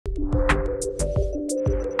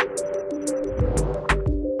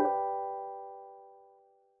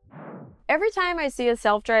Every time I see a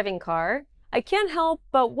self-driving car, I can't help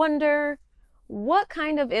but wonder what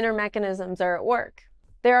kind of inner mechanisms are at work.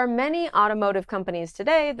 There are many automotive companies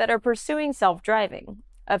today that are pursuing self-driving.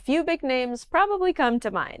 A few big names probably come to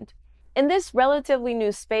mind. In this relatively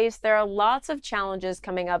new space, there are lots of challenges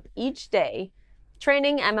coming up each day.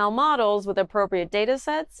 Training ML models with appropriate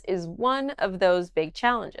datasets is one of those big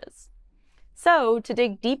challenges. So, to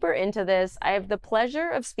dig deeper into this, I have the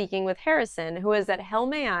pleasure of speaking with Harrison, who is at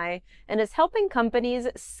Helm.ai and is helping companies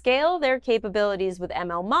scale their capabilities with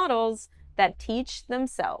ML models that teach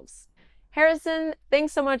themselves. Harrison,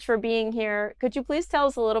 thanks so much for being here. Could you please tell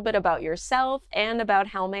us a little bit about yourself and about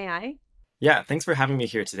Helm.ai? Yeah, thanks for having me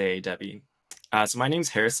here today, Debbie. So my name's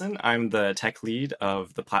Harrison. I'm the tech lead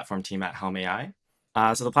of the platform team at Helm.ai.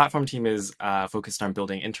 So the platform team is focused on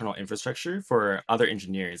building internal infrastructure for other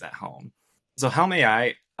engineers at Helm. So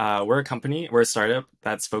Helm.ai, we're a startup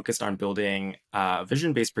that's focused on building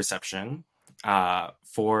vision-based perception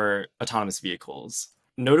for autonomous vehicles.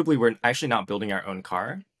 Notably, we're actually not building our own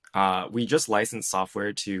car. We just license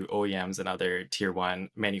software to OEMs and other tier one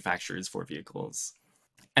manufacturers for vehicles.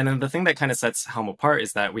 And then the thing that kind of sets Helm apart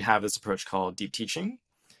is that we have this approach called deep teaching,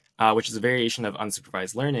 which is a variation of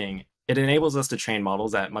unsupervised learning. It enables us to train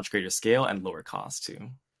models at much greater scale and lower cost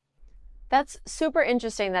too. That's super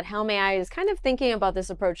interesting that Helm.ai is kind of thinking about this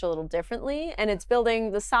approach a little differently, and it's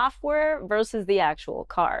building the software versus the actual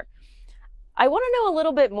car. I want to know a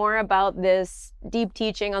little bit more about this deep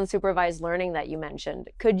teaching unsupervised learning that you mentioned.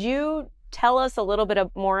 Could you tell us a little bit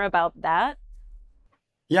more about that?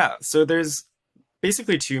 Yeah, so there's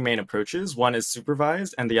basically two main approaches. One is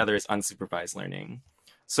supervised and the other is unsupervised learning.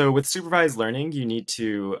 So with supervised learning, you need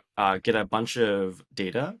to get a bunch of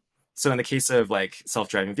data. So in the case of like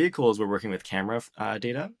self-driving vehicles, we're working with camera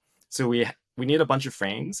data. So we need a bunch of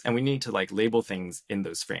frames and we need to like label things in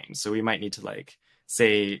those frames. So we might need to like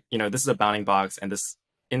say, this is a bounding box and this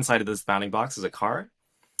inside of this bounding box is a car.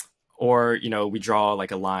 Or, we draw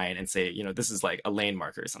like a line and say, this is like a lane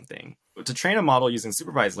marker or something. To train a model using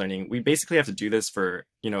supervised learning, we basically have to do this for,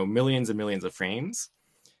 millions and millions of frames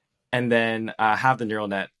and then have the neural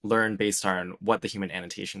net learn based on what the human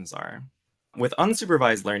annotations are. With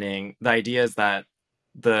unsupervised learning, the idea is that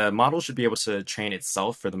the model should be able to train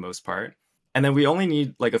itself for the most part. And then we only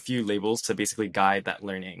need like a few labels to basically guide that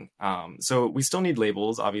learning. So we still need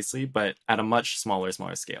labels, obviously, but at a much smaller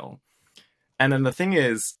scale. And then the thing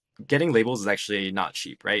is, getting labels is actually not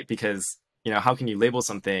cheap, right? Because, how can you label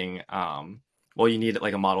something? Well, you need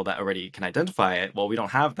like a model that already can identify it. Well, we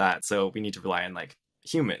don't have that. So we need to rely on like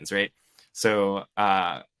humans, right? So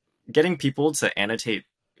getting people to annotate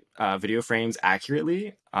video frames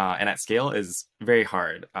accurately and at scale is very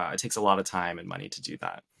hard. It takes a lot of time and money to do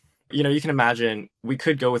that. You can imagine we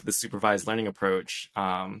could go with the supervised learning approach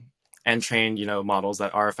and train, models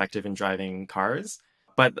that are effective in driving cars.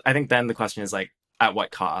 But I think then the question is like, at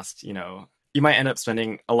what cost? You might end up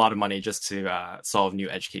spending a lot of money just to solve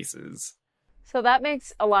new edge cases. So that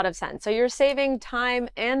makes a lot of sense. So you're saving time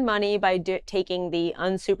and money by taking the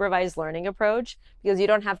unsupervised learning approach because you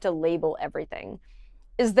don't have to label everything.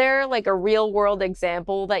 Is there like a real world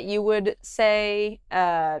example that you would say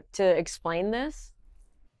to explain this?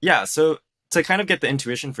 Yeah, so to kind of get the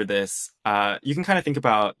intuition for this, you can kind of think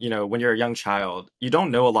about, when you're a young child, you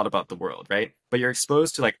don't know a lot about the world, right? But you're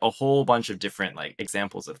exposed to like a whole bunch of different like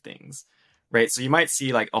examples of things, right? So you might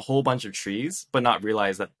see like a whole bunch of trees, but not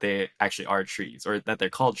realize that they actually are trees or that they're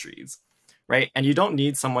called trees, right? And you don't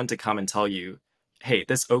need someone to come and tell you, hey,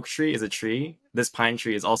 this oak tree is a tree, this pine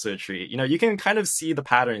tree is also a tree. You can kind of see the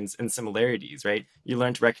patterns and similarities, right? You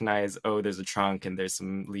learn to recognize, oh, there's a trunk and there's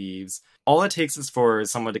some leaves. All it takes is for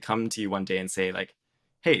someone to come to you one day and say like,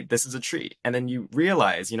 hey, this is a tree. And then you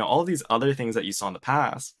realize, all these other things that you saw in the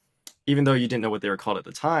past, even though you didn't know what they were called at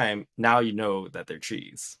the time, now you know that they're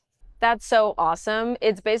trees. That's so awesome.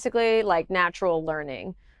 It's basically like natural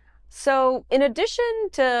learning. So in addition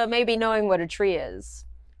to maybe knowing what a tree is,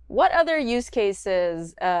 what other use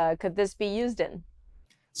cases could this be used in?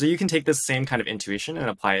 So you can take this same kind of intuition and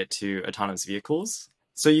apply it to autonomous vehicles.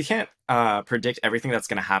 So you can't predict everything that's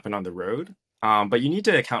going to happen on the road, but you need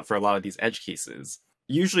to account for a lot of these edge cases.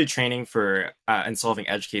 Usually training for and solving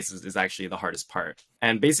edge cases is actually the hardest part.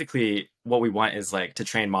 And basically what we want is like to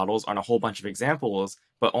train models on a whole bunch of examples,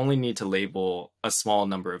 but only need to label a small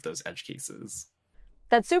number of those edge cases.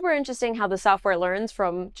 That's super interesting how the software learns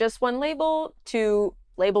from just one label to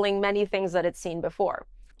labeling many things that it's seen before.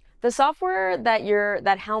 The software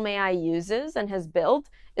that Helm.ai uses and has built,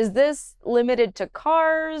 is this limited to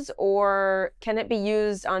cars or can it be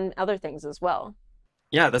used on other things as well?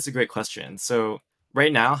 Yeah, that's a great question. So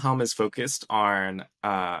right now, Helm is focused on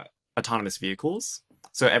autonomous vehicles.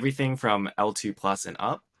 So everything from L2 plus and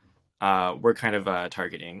up, we're kind of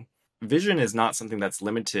targeting. Vision is not something that's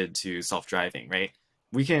limited to self-driving, right?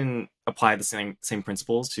 We can apply the same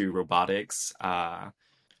principles to robotics.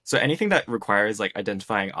 So anything that requires like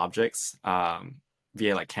identifying objects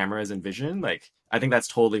via like cameras and vision, like I think that's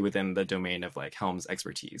totally within the domain of like Helm's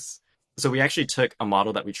expertise. So we actually took a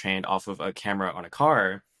model that we trained off of a camera on a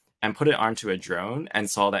car and put it onto a drone and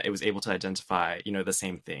saw that it was able to identify, the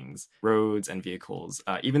same things, roads and vehicles,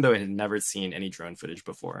 even though it had never seen any drone footage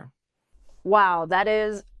before. Wow, that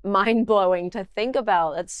is mind-blowing to think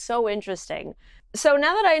about. That's so interesting. So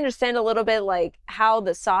now that I understand a little bit like how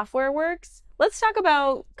the software works, let's talk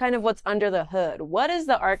about kind of what's under the hood. What is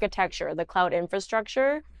the architecture, the cloud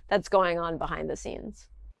infrastructure that's going on behind the scenes?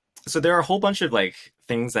 So there are a whole bunch of like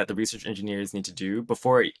things that the research engineers need to do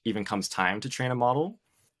before it even comes time to train a model.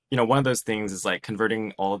 One of those things is like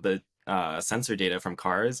converting all of the sensor data from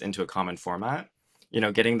cars into a common format.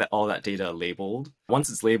 Getting all that data labeled. Once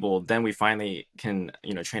it's labeled, then we finally can,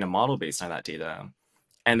 train a model based on that data.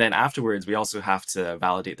 And then afterwards, we also have to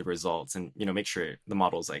validate the results and, make sure the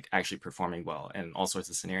model's like actually performing well in all sorts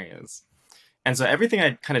of scenarios. And so everything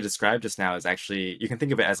I kind of described just now is actually, you can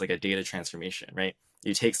think of it as like a data transformation, right?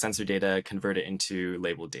 You take sensor data, convert it into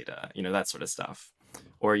labeled data, that sort of stuff.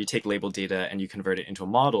 Or you take labeled data and you convert it into a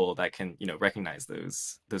model that can, recognize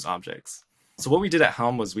those objects. So what we did at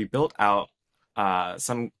Helm was we built out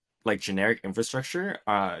some like generic infrastructure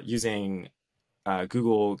using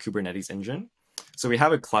Google Kubernetes engine. So we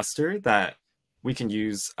have a cluster that we can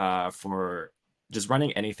use for just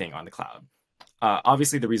running anything on the cloud.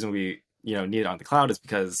 Obviously, the reason we need it on the cloud is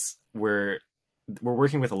because we're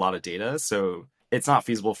working with a lot of data, so it's not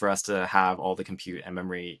feasible for us to have all the compute and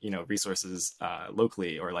memory resources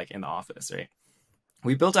locally or like in the office, right?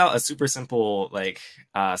 We built out a super simple like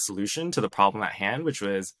solution to the problem at hand, which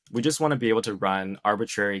was we just want to be able to run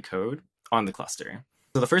arbitrary code on the cluster.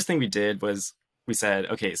 So the first thing we did was we said,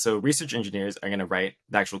 okay, so research engineers are going to write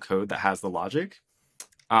the actual code that has the logic.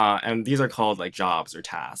 And these are called like jobs or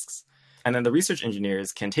tasks. And then the research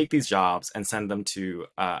engineers can take these jobs and send them to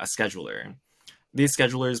a scheduler. These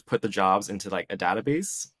schedulers put the jobs into like a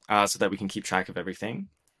database so that we can keep track of everything.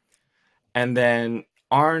 And then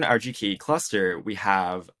on our GKE cluster, we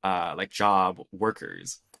have like job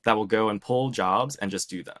workers that will go and pull jobs and just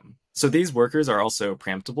do them. So these workers are also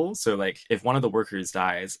preemptible. So like if one of the workers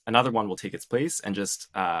dies, another one will take its place and just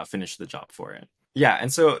finish the job for it. Yeah,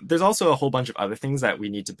 and so there's also a whole bunch of other things that we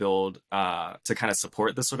need to build to kind of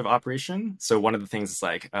support this sort of operation. So one of the things is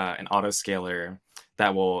like an autoscaler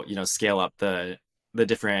that will, scale up the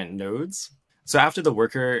different nodes. So after the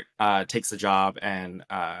worker takes the job and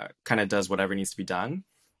kind of does whatever needs to be done,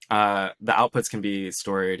 the outputs can be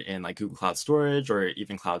stored in like Google Cloud Storage or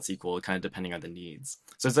even Cloud SQL, kind of depending on the needs.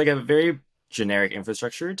 So it's like a very generic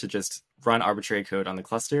infrastructure to just run arbitrary code on the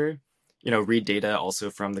cluster, read data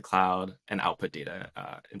also from the cloud and output data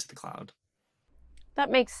into the cloud.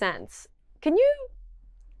 That makes sense. Can you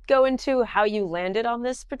go into how you landed on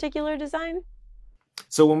this particular design?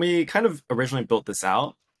 So when we kind of originally built this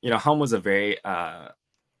out, Helm was a very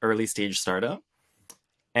early stage startup.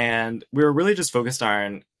 And we were really just focused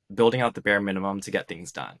on building out the bare minimum to get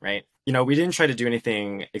things done, right? We didn't try to do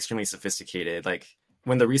anything extremely sophisticated. Like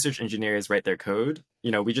when the research engineers write their code,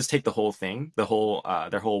 we just take the whole thing, their whole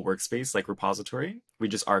workspace, like repository. We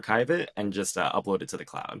just archive it and just upload it to the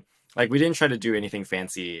cloud. Like we didn't try to do anything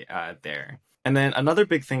fancy there. And then another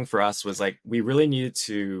big thing for us was like we really needed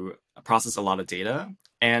to process a lot of data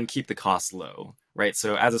and keep the costs low, right?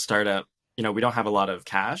 So as a startup, we don't have a lot of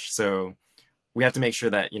cash, so we have to make sure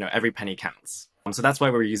that every penny counts. So that's why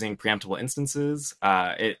we're using preemptible instances.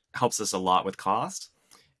 It helps us a lot with cost,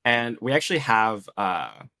 and we actually have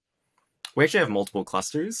multiple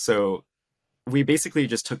clusters. So we basically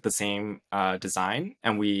just took the same design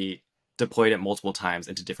and we deployed it multiple times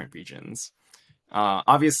into different regions.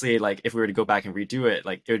 Obviously, like if we were to go back and redo it,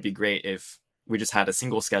 like it would be great if we just had a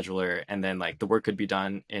single scheduler and then like the work could be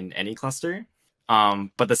done in any cluster.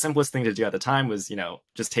 But the simplest thing to do at the time was,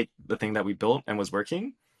 just take the thing that we built and was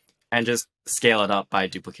working and just scale it up by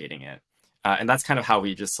duplicating it. And that's kind of how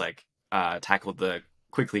we just like tackled the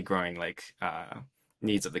quickly growing like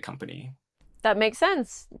needs of the company. That makes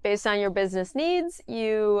sense. Based on your business needs,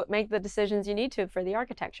 you make the decisions you need to for the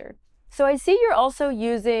architecture. So I see you're also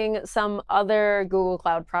using some other Google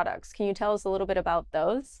Cloud products. Can you tell us a little bit about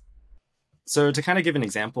those? So to kind of give an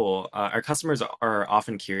example, our customers are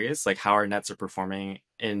often curious, like how our nets are performing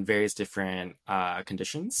in various different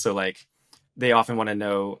conditions. So like they often want to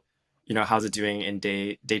know, how's it doing in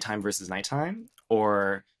daytime versus nighttime,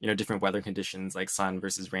 or different weather conditions like sun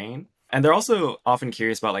versus rain. And they're also often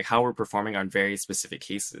curious about like how we're performing on very specific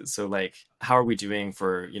cases. So like how are we doing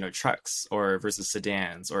for, trucks or versus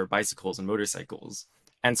sedans or bicycles and motorcycles?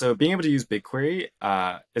 And so being able to use BigQuery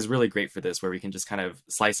is really great for this, where we can just kind of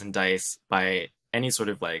slice and dice by any sort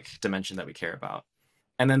of like dimension that we care about.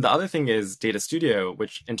 And then the other thing is Data Studio,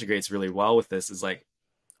 which integrates really well with this, is like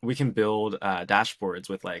we can build dashboards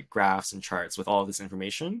with like graphs and charts with all of this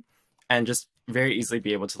information, and just very easily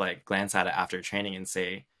be able to like glance at it after training and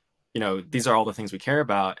say, these are all the things we care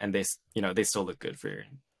about, and they still look good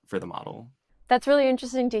for the model. That's really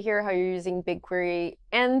interesting to hear how you're using BigQuery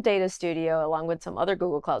and Data Studio along with some other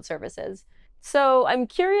Google Cloud services. So I'm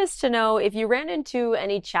curious to know if you ran into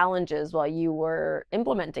any challenges while you were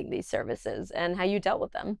implementing these services and how you dealt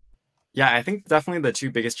with them. Yeah, I think definitely the two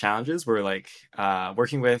biggest challenges were like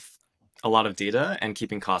working with a lot of data and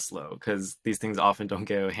keeping costs low, because these things often don't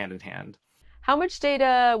go hand in hand. How much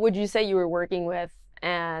data would you say you were working with,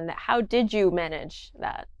 and how did you manage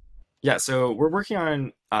that? Yeah, so we're working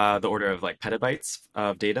on the order of like petabytes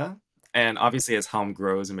of data. And obviously, as Helm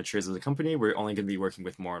grows and matures as a company, we're only going to be working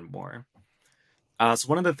with more and more. So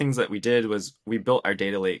one of the things that we did was we built our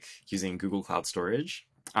data lake using Google Cloud Storage.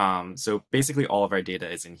 So basically, all of our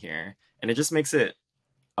data is in here, and it just makes it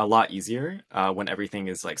a lot easier when everything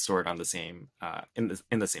is like stored on the same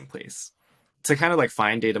in the same place. To kind of like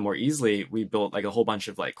find data more easily, we built like a whole bunch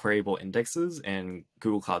of like queryable indexes in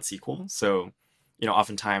Google Cloud SQL. So,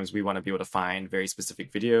 oftentimes we want to be able to find very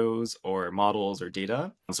specific videos or models or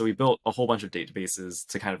data. So we built a whole bunch of databases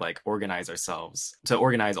to kind of like organize ourselves, to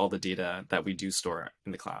organize all the data that we do store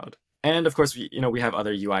in the cloud. And of course, we have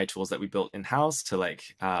other UI tools that we built in-house to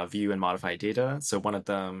like view and modify data. So one of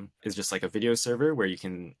them is just like a video server where you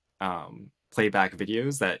can play back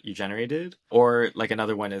videos that you generated, or like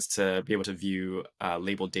another one is to be able to view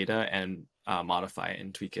labeled data and modify it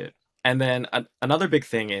and tweak it. And then another big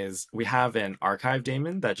thing is we have an archive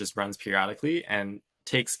daemon that just runs periodically and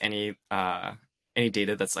takes any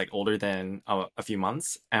data that's like older than a few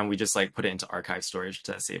months, and we just like put it into archive storage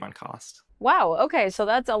to save on cost. Wow, okay, so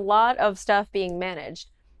that's a lot of stuff being managed.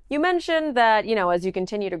 You mentioned that, as you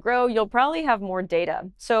continue to grow, you'll probably have more data,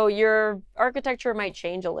 so your architecture might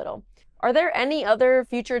change a little. Are there any other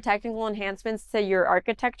future technical enhancements to your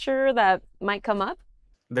architecture that might come up?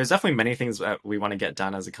 There's definitely many things that we want to get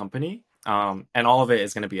done as a company, and all of it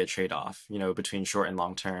is going to be a trade-off, between short and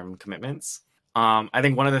long-term commitments. I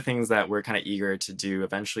think one of the things that we're kind of eager to do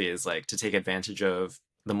eventually is like to take advantage of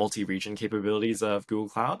the multi-region capabilities of Google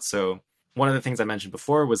Cloud. So one of the things I mentioned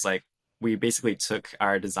before was like we basically took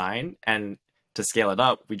our design, and to scale it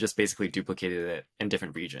up, we just basically duplicated it in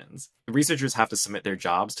different regions. Researchers have to submit their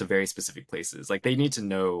jobs to very specific places. Like they need to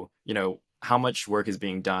know, how much work is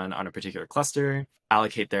being done on a particular cluster,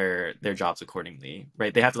 allocate their jobs accordingly,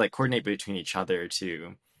 right? They have to like coordinate between each other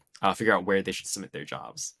to figure out where they should submit their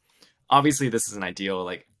jobs. Obviously, this isn't ideal.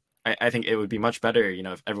 Like I think it would be much better,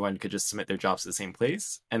 if everyone could just submit their jobs to the same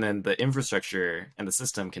place, and then the infrastructure and the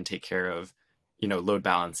system can take care of, load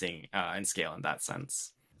balancing and scale in that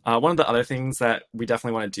sense. One of the other things that we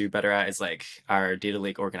definitely want to do better at is like our data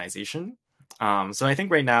lake organization. So I think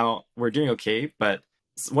right now we're doing okay, but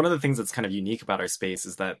one of the things that's kind of unique about our space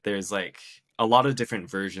is that there's like a lot of different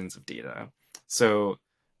versions of data. So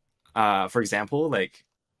for example, like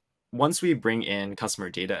once we bring in customer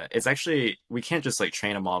data, it's actually, we can't just like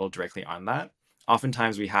train a model directly on that.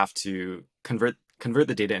 Oftentimes we have to convert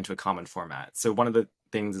the data into a common format. So one of the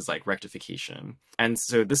things is like rectification. And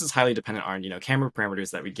so this is highly dependent on, camera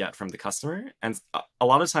parameters that we get from the customer. And a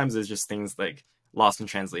lot of times there's just things like lost in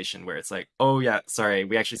translation where it's like, oh yeah, sorry,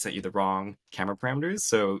 we actually sent you the wrong camera parameters.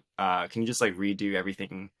 So can you just like redo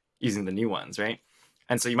everything using the new ones, right?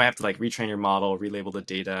 And so you might have to like retrain your model, relabel the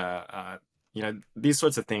data, these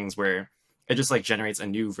sorts of things where it just like generates a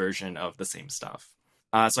new version of the same stuff.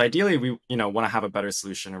 So ideally, we want to have a better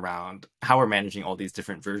solution around how we're managing all these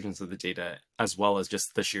different versions of the data, as well as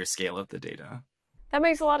just the sheer scale of the data. That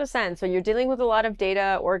makes a lot of sense. When you're dealing with a lot of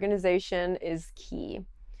data, organization is key.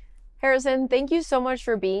 Harrison, thank you so much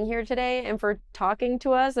for being here today and for talking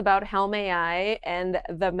to us about Helm.ai and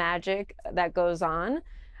the magic that goes on.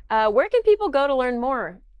 Where can people go to learn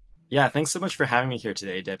more? Yeah, thanks so much for having me here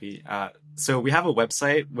today, Debbie. So we have a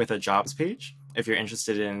website with a jobs page if you're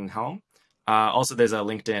interested in Helm. Also, there's a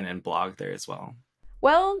LinkedIn and blog there as well.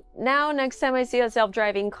 Well, now next time I see a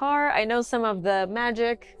self-driving car, I know some of the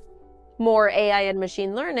magic, more AI and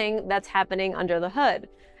machine learning that's happening under the hood.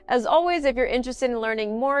 As always, if you're interested in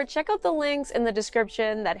learning more, check out the links in the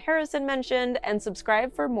description that Harrison mentioned and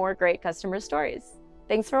subscribe for more great customer stories.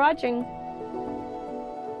 Thanks for watching.